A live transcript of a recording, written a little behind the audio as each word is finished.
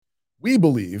We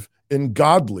believe in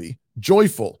godly,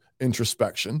 joyful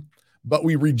introspection, but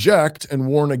we reject and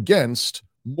warn against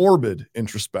morbid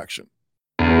introspection.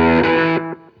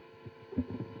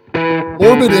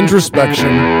 Morbid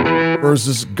introspection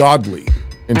versus godly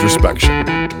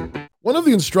introspection. One of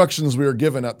the instructions we are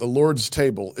given at the Lord's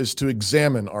table is to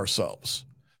examine ourselves.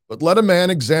 But let a man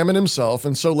examine himself,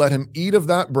 and so let him eat of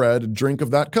that bread and drink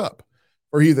of that cup.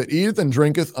 For he that eateth and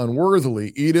drinketh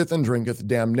unworthily eateth and drinketh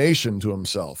damnation to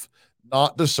himself,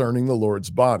 not discerning the Lord's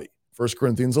body. 1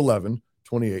 Corinthians 11,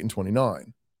 28 and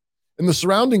 29. In the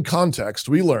surrounding context,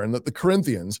 we learn that the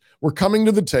Corinthians were coming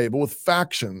to the table with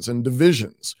factions and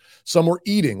divisions. Some were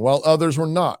eating while others were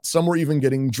not. Some were even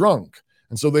getting drunk.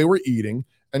 And so they were eating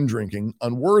and drinking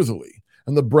unworthily.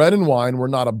 And the bread and wine were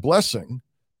not a blessing,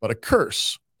 but a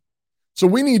curse. So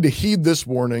we need to heed this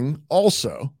warning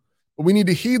also, but we need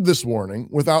to heed this warning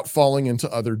without falling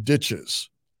into other ditches.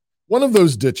 One of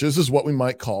those ditches is what we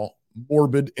might call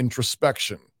morbid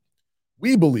introspection.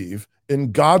 We believe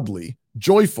in godly,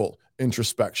 joyful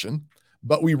introspection,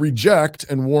 but we reject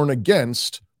and warn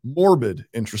against morbid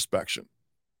introspection.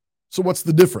 So what's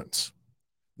the difference?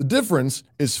 The difference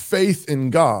is faith in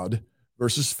God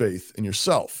versus faith in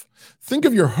yourself. Think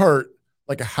of your heart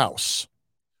like a house.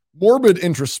 Morbid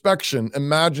introspection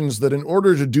imagines that in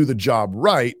order to do the job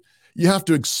right, you have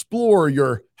to explore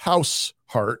your house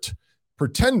heart,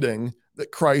 pretending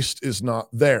that Christ is not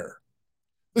there.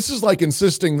 This is like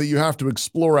insisting that you have to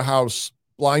explore a house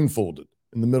blindfolded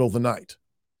in the middle of the night.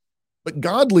 But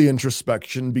godly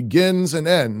introspection begins and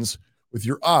ends with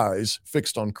your eyes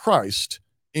fixed on Christ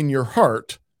in your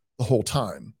heart the whole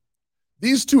time.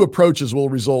 These two approaches will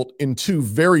result in two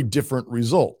very different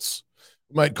results.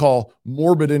 We might call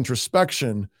morbid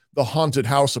introspection the haunted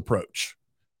house approach,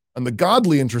 and the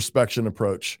godly introspection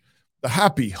approach the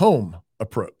happy home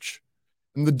approach.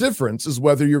 And the difference is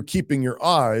whether you're keeping your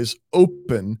eyes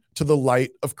open to the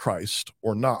light of Christ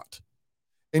or not.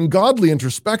 In godly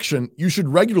introspection, you should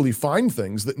regularly find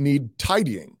things that need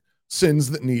tidying,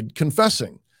 sins that need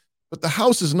confessing. But the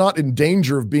house is not in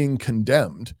danger of being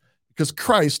condemned because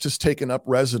Christ has taken up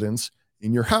residence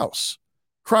in your house.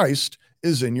 Christ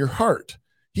is in your heart.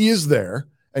 He is there,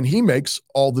 and he makes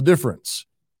all the difference.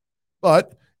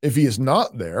 But if he is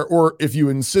not there, or if you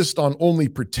insist on only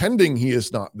pretending he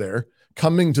is not there,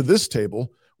 coming to this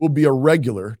table will be a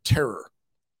regular terror.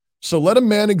 So let a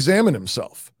man examine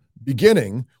himself,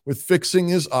 beginning with fixing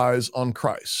his eyes on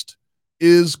Christ.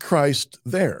 Is Christ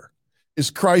there?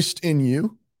 Is Christ in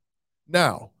you?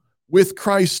 Now, with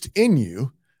Christ in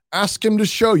you, ask him to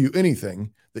show you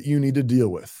anything that you need to deal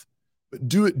with, but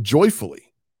do it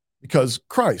joyfully because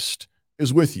Christ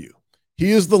is with you.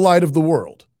 He is the light of the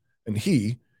world, and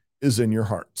he is in your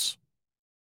hearts.